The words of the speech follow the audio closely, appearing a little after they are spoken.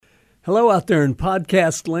Hello out there in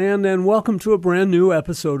podcast land, and welcome to a brand new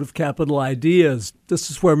episode of Capital Ideas. This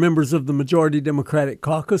is where members of the majority Democratic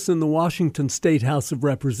Caucus in the Washington State House of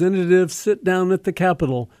Representatives sit down at the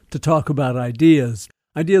Capitol to talk about ideas.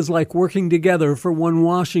 Ideas like working together for one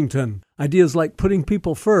Washington. Ideas like putting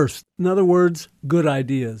people first. In other words, good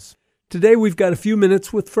ideas. Today we've got a few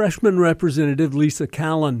minutes with freshman Representative Lisa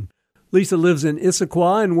Callan. Lisa lives in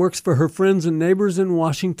Issaquah and works for her friends and neighbors in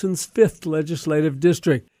Washington's 5th Legislative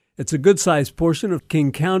District. It's a good-sized portion of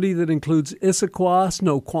King County that includes Issaquah,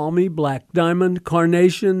 Snoqualmie, Black Diamond,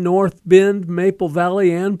 Carnation, North Bend, Maple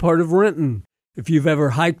Valley, and part of Renton. If you've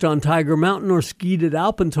ever hiked on Tiger Mountain or skied at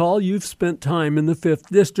Alpental, you've spent time in the 5th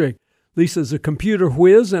District. Lisa's a computer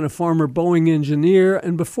whiz and a former Boeing engineer,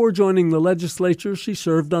 and before joining the legislature, she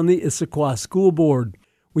served on the Issaquah School Board.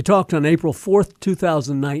 We talked on April 4th,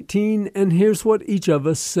 2019, and here's what each of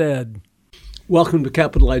us said. Welcome to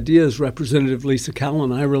Capital Ideas, Representative Lisa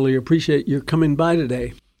Callan. I really appreciate your coming by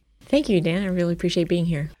today. Thank you, Dan. I really appreciate being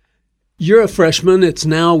here. You're a freshman. It's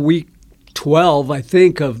now week 12, I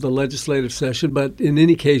think, of the legislative session. But in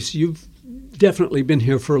any case, you've definitely been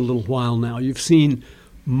here for a little while now. You've seen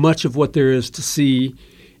much of what there is to see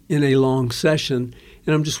in a long session.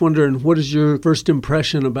 And I'm just wondering, what is your first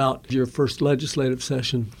impression about your first legislative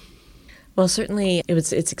session? Well, certainly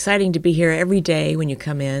it's exciting to be here every day when you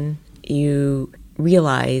come in. You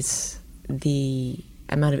realize the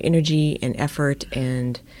amount of energy and effort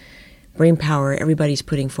and brain power everybody's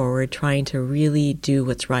putting forward, trying to really do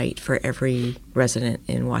what's right for every resident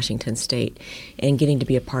in Washington State. And getting to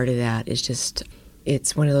be a part of that is just,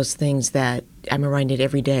 it's one of those things that I'm reminded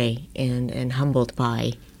every day and humbled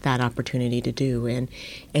by that opportunity to do. And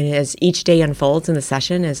as each day unfolds in the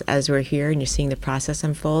session, as we're here and you're seeing the process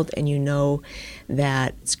unfold, and you know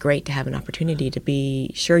that it's great to have an opportunity to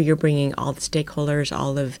be sure you're bringing all the stakeholders,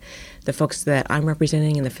 all of the folks that I'm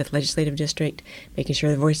representing in the 5th Legislative District, making sure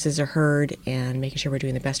the voices are heard and making sure we're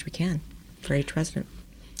doing the best we can for each resident.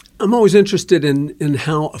 I'm always interested in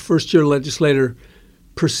how a first-year legislator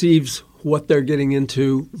perceives what they're getting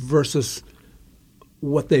into versus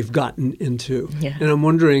what they've gotten into. Yeah. And I'm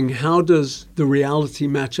wondering, how does the reality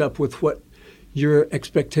match up with what your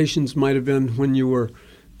expectations might have been when you were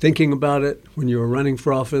thinking about it, when you were running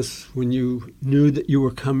for office, when you knew that you were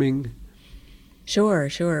coming? Sure.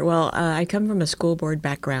 Well, I come from a school board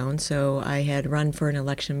background, so I had run for an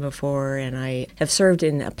election before, and I have served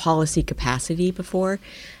in a policy capacity before.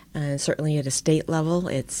 Certainly at a state level,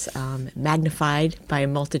 it's magnified by a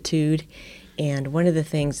multitude. And one of the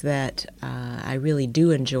things that I really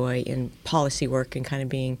do enjoy in policy work and kind of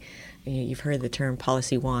being, you've heard the term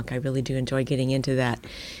policy wonk, I really do enjoy getting into that.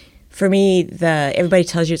 For me, everybody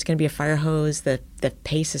tells you it's going to be a fire hose, the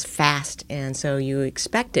pace is fast, and so you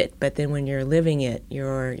expect it. But then when you're living it,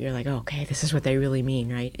 you're like, oh, okay, this is what they really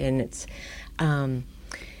mean, right? And it's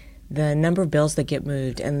the number of bills that get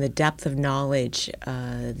moved and the depth of knowledge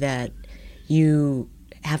that you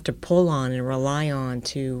have to pull on and rely on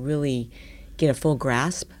to really get a full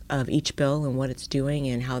grasp of each bill and what it's doing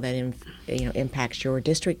and how that impacts your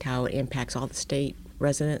district, how it impacts all the state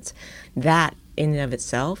residents. That in and of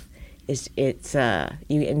itself it's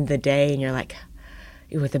you end the day and you're like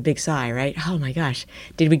with a big sigh, right? Oh my gosh,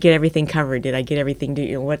 did we get everything covered? Did I get everything?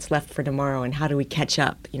 What's left for tomorrow, and how do we catch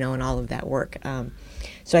up? And all of that work.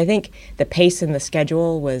 So I think the pace and the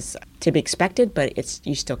schedule was to be expected, but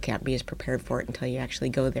you still can't be as prepared for it until you actually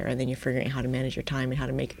go there, and then you're figuring out how to manage your time and how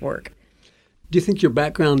to make it work. Do you think your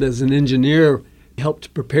background as an engineer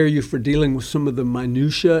helped prepare you for dealing with some of the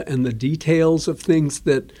minutia and the details of things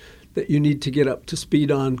that you need to get up to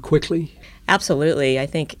speed on quickly? Absolutely. I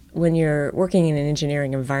think when you're working in an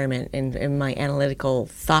engineering environment and in my analytical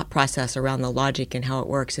thought process around the logic and how it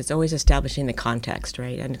works, it's always establishing the context,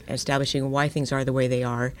 right? And establishing why things are the way they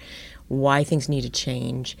are, why things need to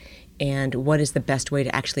change, and what is the best way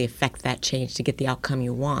to actually affect that change to get the outcome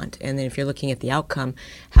you want. And then if you're looking at the outcome,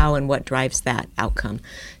 how and what drives that outcome.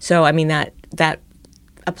 So, that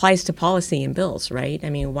applies to policy and bills, right?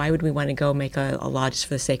 Why would we want to go make a law just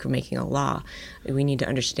for the sake of making a law? We need to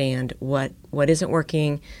understand what isn't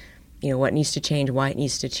working, what needs to change, why it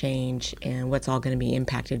needs to change, and what's all going to be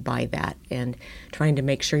impacted by that. And trying to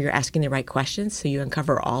make sure you're asking the right questions so you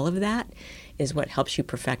uncover all of that is what helps you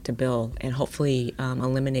perfect a bill and hopefully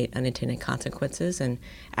eliminate unintended consequences and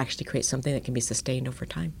actually create something that can be sustained over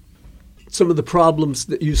time. Some of the problems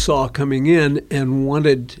that you saw coming in and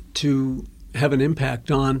wanted to have an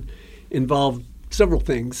impact on involved several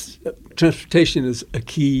things. Transportation is a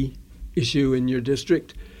key issue in your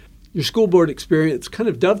district. Your school board experience, kind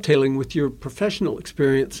of dovetailing with your professional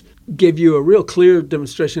experience, gave you a real clear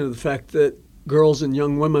demonstration of the fact that girls and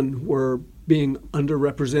young women were being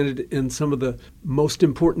underrepresented in some of the most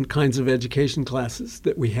important kinds of education classes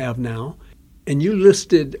that we have now. And you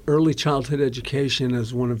listed early childhood education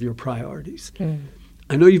as one of your priorities.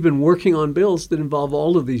 I know you've been working on bills that involve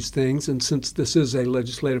all of these things, and since this is a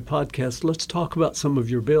legislative podcast, let's talk about some of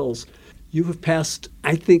your bills. You have passed,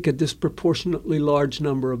 I think, a disproportionately large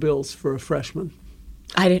number of bills for a freshman.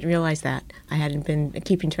 I didn't realize that. I hadn't been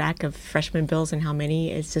keeping track of freshman bills and how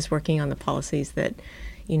many. It's just working on the policies that,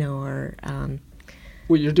 are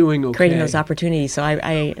well, you're doing okay. Creating those opportunities. So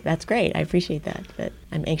I that's great. I appreciate that. But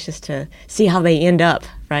I'm anxious to see how they end up,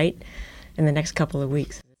 right, in the next couple of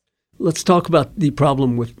weeks. Let's talk about the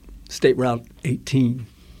problem with State Route 18.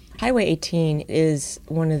 Highway 18 is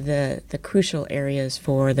one of the crucial areas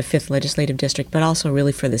for the 5th Legislative District, but also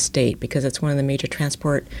really for the state, because it's one of the major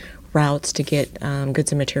transport routes to get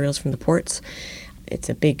goods and materials from the ports. It's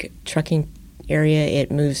a big trucking area.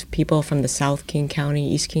 It moves people from the South King County,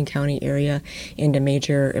 East King County area into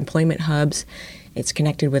major employment hubs. It's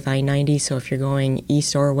connected with I-90, so if you're going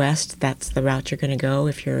east or west, that's the route you're going to go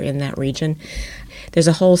if you're in that region. There's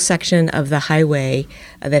a whole section of the highway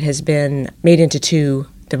that has been made into 2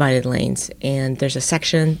 divided lanes, and there's a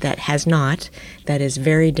section that has not, that is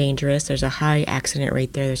very dangerous. There's a high accident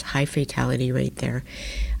rate there. There's a high fatality rate there.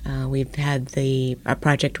 We've had a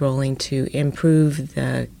project rolling to improve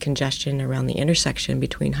the congestion around the intersection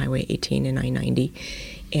between Highway 18 and I-90,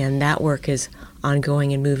 and that work is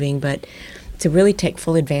ongoing and moving. But to really take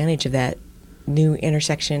full advantage of that new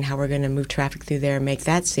intersection, how we're going to move traffic through there, make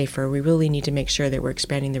that safer, we really need to make sure that we're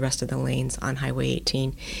expanding the rest of the lanes on Highway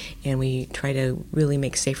 18, and we try to really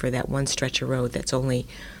make safer that one stretch of road that's only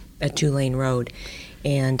a 2-lane road.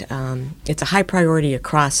 And it's a high priority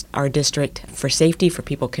across our district for safety, for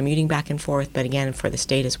people commuting back and forth, but again, for the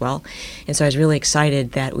state as well. And so I was really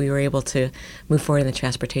excited that we were able to move forward in the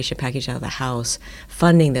transportation package out of the House,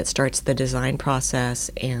 funding that starts the design process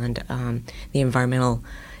and the environmental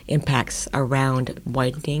impacts around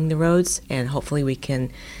widening the roads, and hopefully we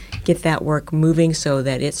can get that work moving so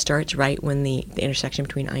that it starts right when the intersection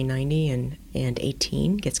between I-90 and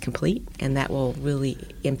 18 gets complete, and that will really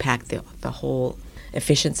impact the whole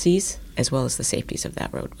efficiencies as well as the safeties of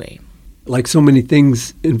that roadway. Like so many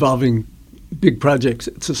things involving big projects,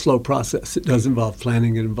 it's a slow process. It does involve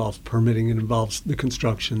planning, it involves permitting, it involves the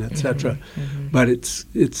construction, et cetera. But it's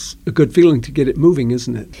a good feeling to get it moving,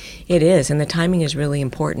 isn't it? It is, and the timing is really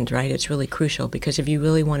important, right? It's really crucial, because if you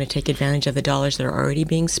really want to take advantage of the dollars that are already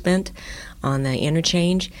being spent on the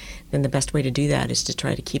interchange, then the best way to do that is to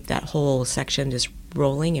try to keep that whole section just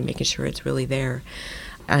rolling and making sure it's really there.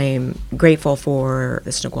 I'm grateful for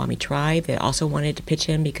the Snoqualmie tribe that also wanted to pitch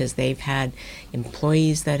in, because they've had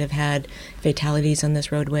employees that have had fatalities on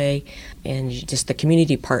this roadway, and just the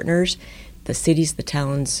community partners, the cities, the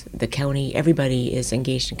towns, the county, everybody is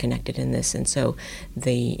engaged and connected in this. And so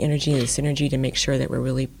the energy and the synergy to make sure that we're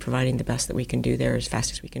really providing the best that we can do there as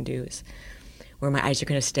fast as we can do is where my eyes are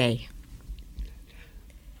going to stay.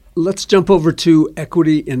 Let's jump over to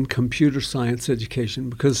equity in computer science education,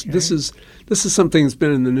 because Sure. this is something that's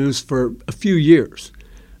been in the news for a few years.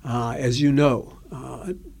 As you know,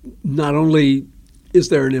 not only is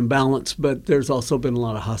there an imbalance, but there's also been a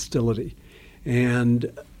lot of hostility.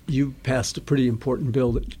 And you passed a pretty important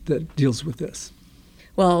bill that deals with this.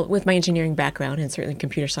 Well, with my engineering background and certainly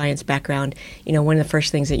computer science background, one of the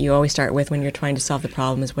first things that you always start with when you're trying to solve the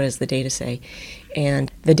problem is, what does the data say?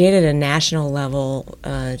 And the data at a national level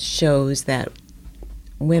shows that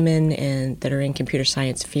women that are in computer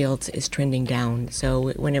science fields is trending down.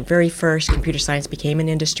 So when at very first computer science became an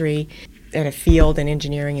industry and a field in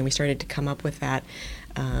engineering, and we started to come up with that,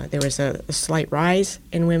 there was a slight rise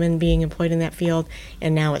in women being employed in that field,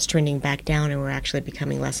 and now it's trending back down, and we're actually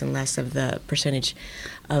becoming less and less of the percentage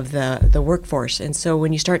of the workforce. And so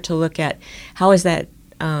when you start to look at how is that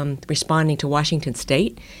responding to Washington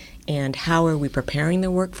State, and how are we preparing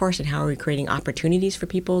the workforce, and how are we creating opportunities for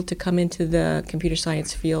people to come into the computer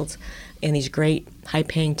science fields and these great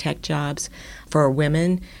high-paying tech jobs for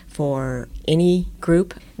women, for any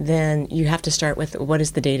group, then you have to start with what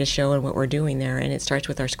does the data show and what we're doing there. And it starts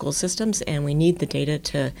with our school systems, and we need the data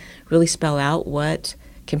to really spell out what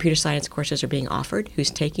computer science courses are being offered,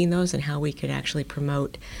 who's taking those, and how we could actually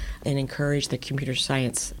promote and encourage the computer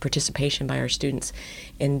science participation by our students,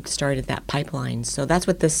 and started that pipeline. So that's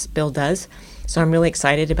what this bill does. So I'm really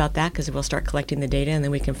excited about that, because we'll start collecting the data, and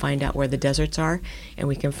then we can find out where the deserts are, and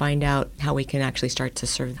we can find out how we can actually start to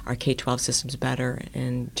serve our K-12 systems better,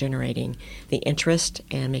 and generating the interest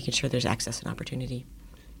and making sure there's access and opportunity.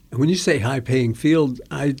 When you say high-paying field,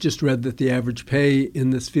 I just read that the average pay in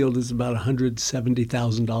this field is about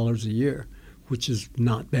 $170,000 a year, which is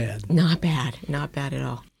not bad. Not bad at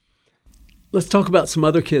all. Let's talk about some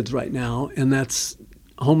other kids right now, and that's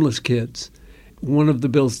homeless kids. One of the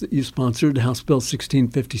bills that you sponsored, House Bill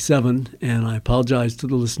 1657, and I apologize to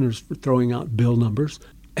the listeners for throwing out bill numbers,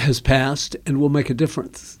 has passed and will make a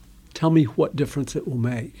difference. Tell me what difference it will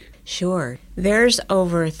make. Sure. There's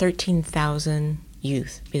over 13,000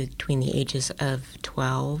 youth between the ages of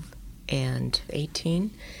 12 and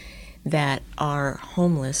 18 that are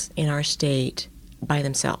homeless in our state by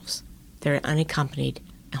themselves. They're unaccompanied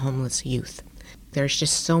homeless youth. There's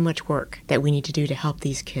just so much work that we need to do to help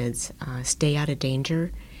these kids stay out of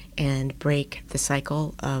danger and break the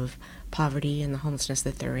cycle of poverty and the homelessness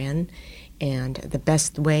that they're in. And the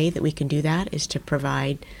best way that we can do that is to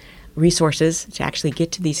provide resources to actually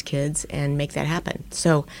get to these kids and make that happen.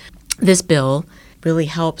 So this bill really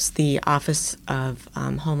helps the Office of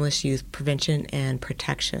Homeless Youth Prevention and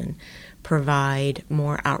Protection provide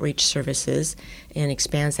more outreach services and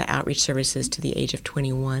expands that outreach services to the age of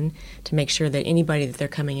 21 to make sure that anybody that they're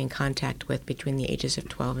coming in contact with between the ages of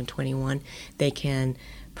 12 and 21, they can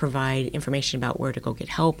provide information about where to go get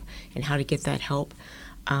help and how to get that help.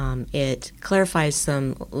 It clarifies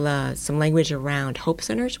some language around hope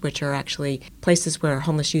centers, which are actually places where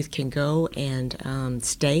homeless youth can go and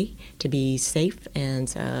stay to be safe,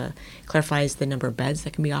 and clarifies the number of beds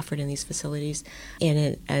that can be offered in these facilities.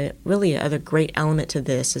 And really another great element to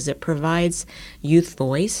this is it provides youth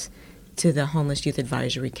voice to the Homeless Youth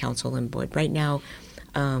Advisory Council in Boyd. Right now,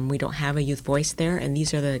 we don't have a youth voice there, and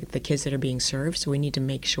these are the kids that are being served, so we need to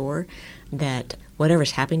make sure that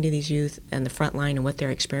whatever's happening to these youth and the front line and what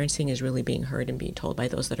they're experiencing is really being heard and being told by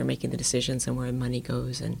those that are making the decisions and where the money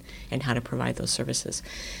goes and how to provide those services.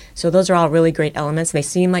 So those are all really great elements. They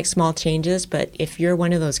seem like small changes, but if you're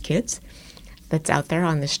one of those kids that's out there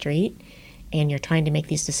on the street and you're trying to make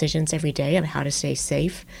these decisions every day of how to stay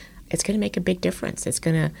safe, it's going to make a big difference. It's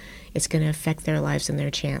going to affect their lives and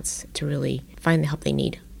their chance to really find the help they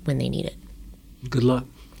need when they need it. Good luck.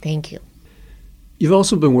 Thank you. You've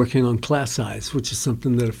also been working on class size, which is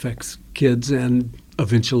something that affects kids and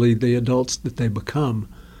eventually the adults that they become.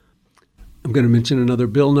 I'm going to mention another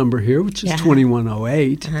bill number here, which is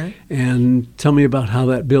 2108, and tell me about how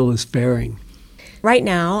that bill is faring. Right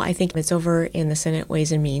now, I think it's over in the Senate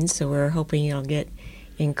Ways and Means, so we're hoping it'll get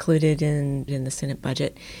included in the Senate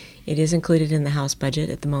budget. It is included in the House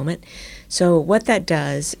budget at the moment. So what that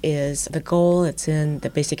does is the goal, it's in the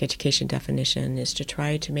basic education definition, is to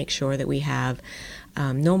try to make sure that we have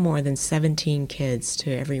no more than 17 kids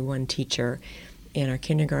to every one teacher in our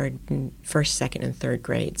kindergarten, first, second, and third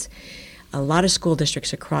grades. A lot of school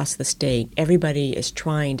districts across the state, everybody is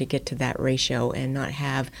trying to get to that ratio and not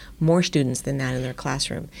have more students than that in their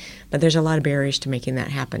classroom. But there's a lot of barriers to making that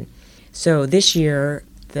happen. So this year,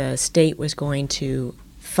 the state was going to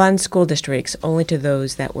fund school districts only to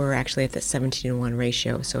those that were actually at the 17-to-1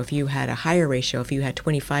 ratio. So if you had a higher ratio, if you had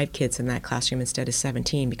 25 kids in that classroom instead of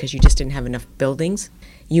 17 because you just didn't have enough buildings,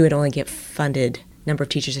 you would only get funded number of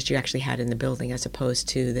teachers that you actually had in the building as opposed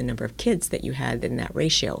to the number of kids that you had in that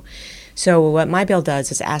ratio. So what my bill does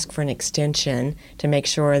is ask for an extension to make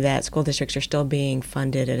sure that school districts are still being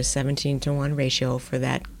funded at a 17-to-1 ratio for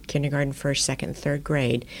that kindergarten, first, second, third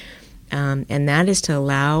grade. And that is to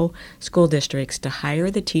allow school districts to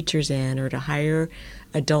hire the teachers in or to hire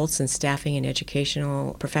adults and staffing and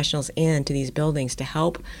educational professionals into these buildings to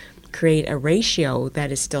help create a ratio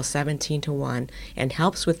that is still 17-to-1 and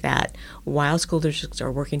helps with that while school districts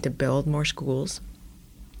are working to build more schools,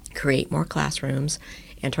 create more classrooms,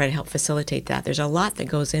 and try to help facilitate that. There's a lot that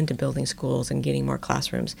goes into building schools and getting more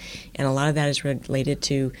classrooms, and a lot of that is related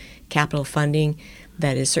to capital funding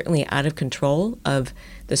that is certainly out of control of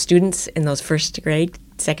the students in those first grade,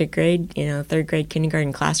 second grade, third grade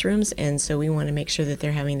kindergarten classrooms, and so we want to make sure that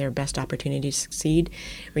they're having their best opportunity to succeed,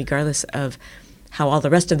 regardless of how all the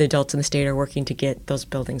rest of the adults in the state are working to get those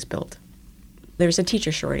buildings built. There's a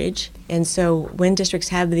teacher shortage, and so when districts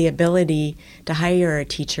have the ability to hire a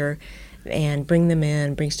teacher and bring them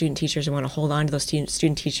in, bring student teachers and want to hold on to those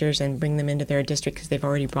student teachers and bring them into their district because they've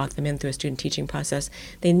already brought them in through a student teaching process,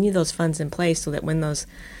 they need those funds in place so that when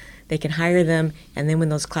they can hire them, and then when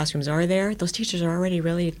those classrooms are there, those teachers are already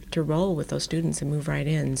ready to roll with those students and move right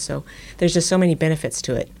in. So there's just so many benefits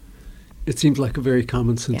to it. It seems like a very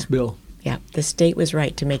common sense bill. Yeah, the state was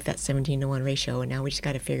right to make that 17-to-1 ratio, and now we just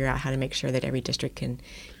got to figure out how to make sure that every district can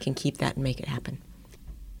keep that and make it happen.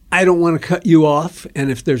 I don't want to cut you off,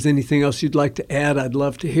 and if there's anything else you'd like to add, I'd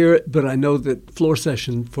love to hear it, but I know that floor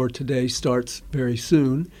session for today starts very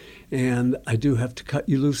soon, and I do have to cut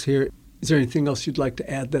you loose here. Is there anything else you'd like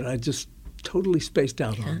to add that I just totally spaced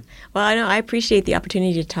out on. Well, I appreciate the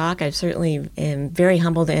opportunity to talk. I certainly am very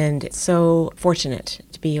humbled and so fortunate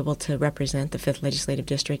to be able to represent the 5th Legislative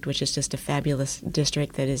District, which is just a fabulous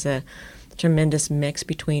district that is a tremendous mix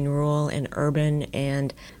between rural and urban,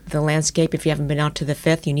 and the landscape. If you haven't been out to the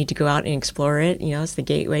 5th, you need to go out and explore it. It's the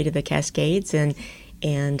gateway to the Cascades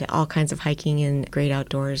and all kinds of hiking and great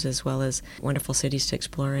outdoors, as well as wonderful cities to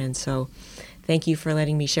explore in. So thank you for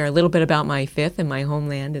letting me share a little bit about my 5th and my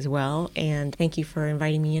homeland as well, and thank you for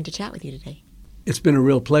inviting me in to chat with you today. It's been a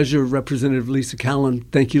real pleasure, Representative Lisa Callan.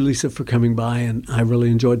 Thank you, Lisa, for coming by, and I really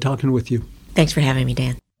enjoyed talking with you. Thanks for having me,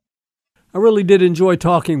 Dan. I really did enjoy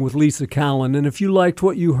talking with Lisa Callan, and if you liked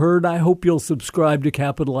what you heard, I hope you'll subscribe to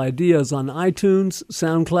Capital Ideas on iTunes,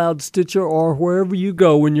 SoundCloud, Stitcher, or wherever you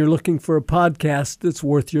go when you're looking for a podcast that's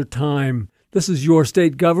worth your time. This is your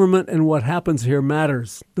state government, and what happens here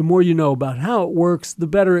matters. The more you know about how it works, the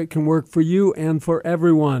better it can work for you and for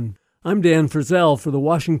everyone. I'm Dan Frizzell for the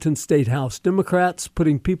Washington State House Democrats,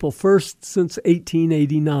 putting people first since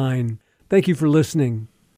 1889. Thank you for listening.